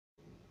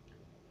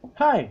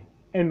Hi,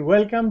 and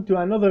welcome to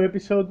another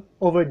episode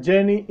of A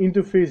Journey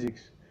into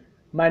Physics.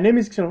 My name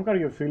is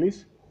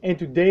Xenophilis, and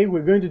today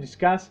we're going to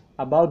discuss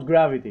about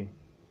gravity,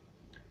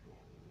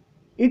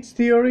 its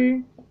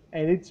theory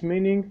and its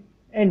meaning,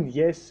 and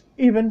yes,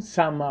 even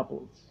some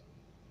apples.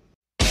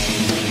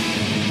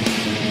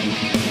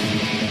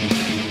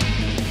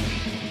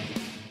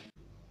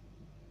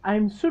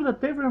 I'm sure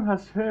that everyone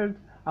has heard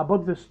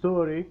about the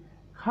story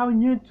how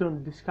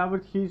Newton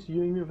discovered his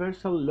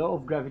Universal Law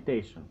of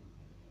Gravitation.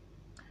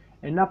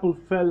 An apple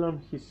fell on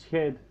his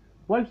head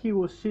while he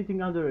was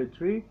sitting under a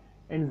tree,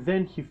 and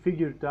then he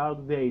figured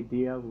out the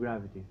idea of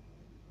gravity.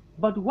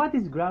 But what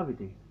is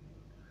gravity?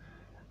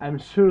 I'm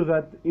sure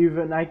that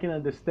even I can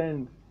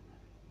understand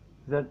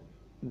that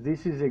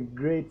this is a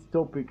great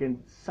topic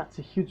and such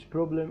a huge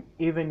problem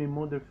even in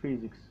modern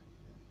physics.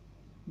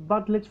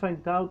 But let's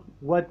find out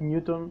what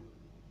Newton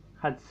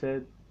had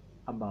said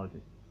about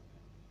it.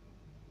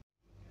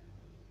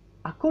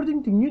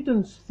 According to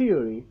Newton's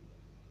theory,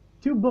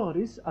 two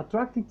bodies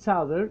attract each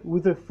other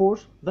with a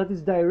force that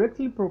is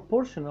directly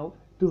proportional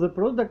to the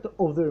product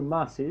of their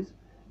masses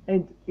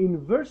and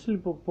inversely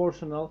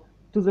proportional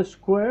to the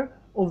square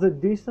of the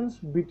distance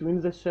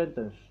between the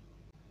centers.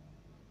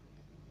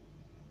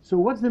 So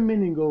what's the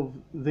meaning of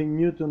the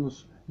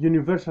Newton's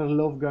universal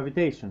law of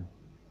gravitation?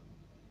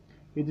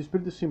 It is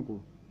pretty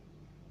simple.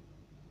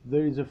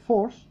 There is a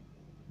force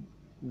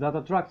that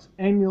attracts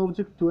any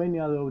object to any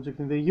other object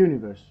in the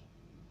universe.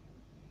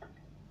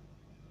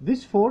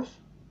 This force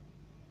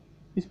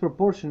is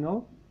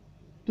proportional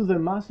to the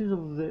masses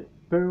of the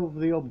pair of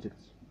the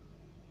objects,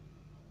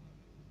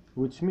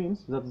 which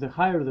means that the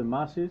higher the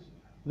masses,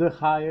 the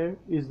higher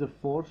is the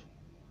force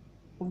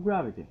of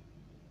gravity.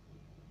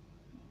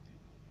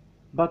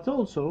 But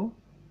also,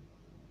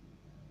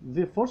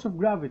 the force of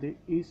gravity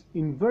is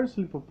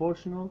inversely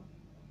proportional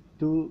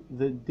to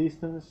the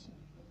distance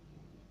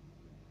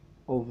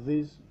of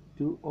these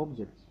two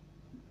objects,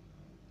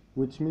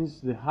 which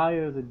means the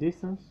higher the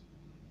distance,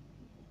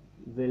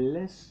 the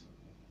less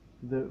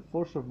the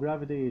force of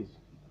gravity is.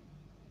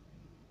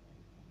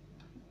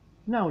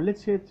 Now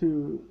let's see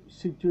two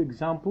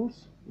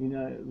examples in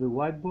the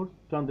whiteboard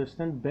to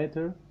understand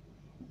better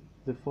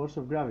the force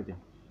of gravity.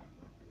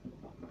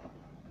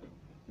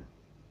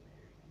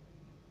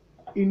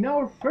 In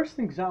our first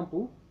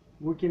example,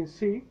 we can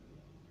see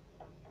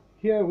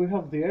here we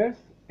have the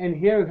Earth and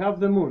here we have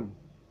the Moon,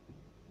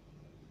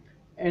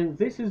 and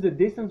this is the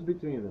distance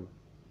between them.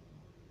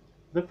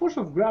 The force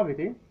of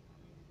gravity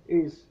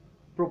is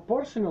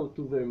proportional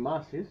to their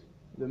masses,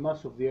 the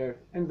mass of the Earth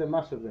and the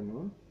mass of the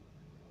Moon,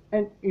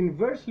 and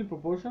inversely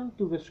proportional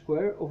to the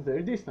square of their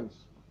distance.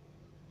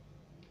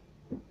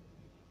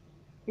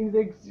 In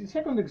the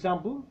second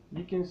example,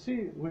 you can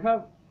see we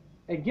have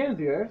again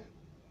the Earth,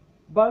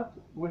 but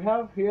we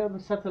have here the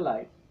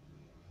satellite,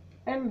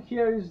 and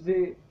here is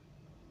the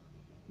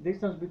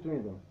distance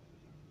between them.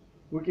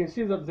 We can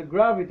see that the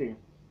gravity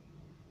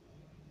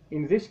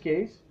in this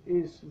case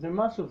is the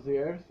mass of the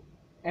Earth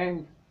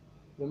and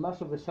the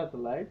mass of the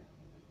satellite,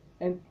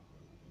 and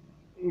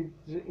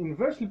it's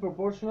inversely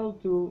proportional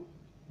to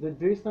the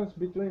distance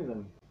between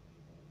them.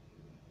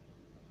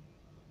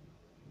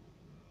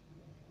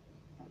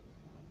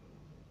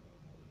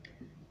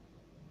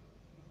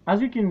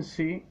 As you can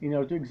see in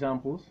our two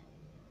examples,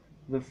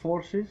 the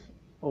forces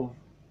of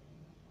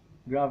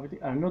gravity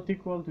are not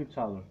equal to each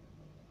other,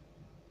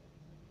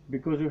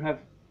 because we have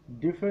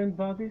different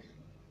bodies.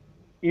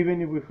 Even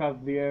if we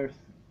have the Earth,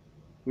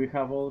 we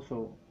have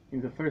also, in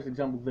the first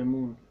example, the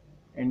Moon,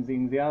 and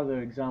in the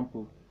other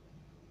example,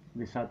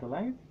 the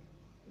satellite,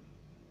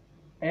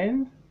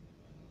 and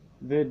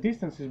the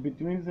distances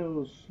between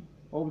those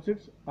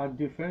objects are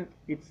different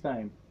each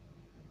time.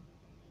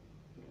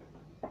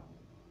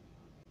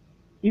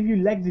 If you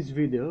like this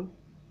video,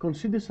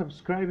 consider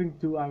subscribing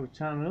to our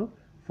channel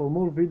for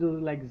more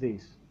videos like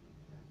this.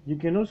 You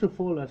can also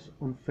follow us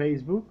on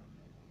Facebook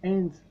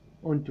and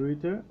on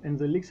Twitter, and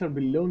the links are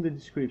below in the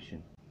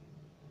description.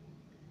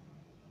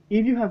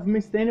 If you have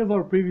missed any of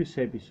our previous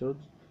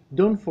episodes,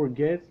 don't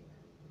forget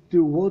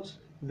to watch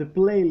the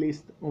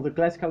playlist on the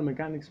Classical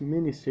Mechanics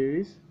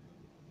mini-series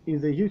in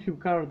the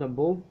YouTube card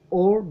above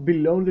or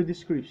below in the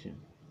description.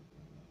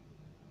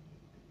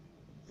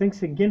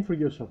 Thanks again for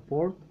your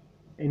support,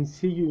 and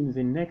see you in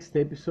the next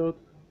episode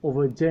of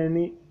A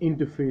Journey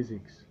into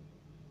Physics.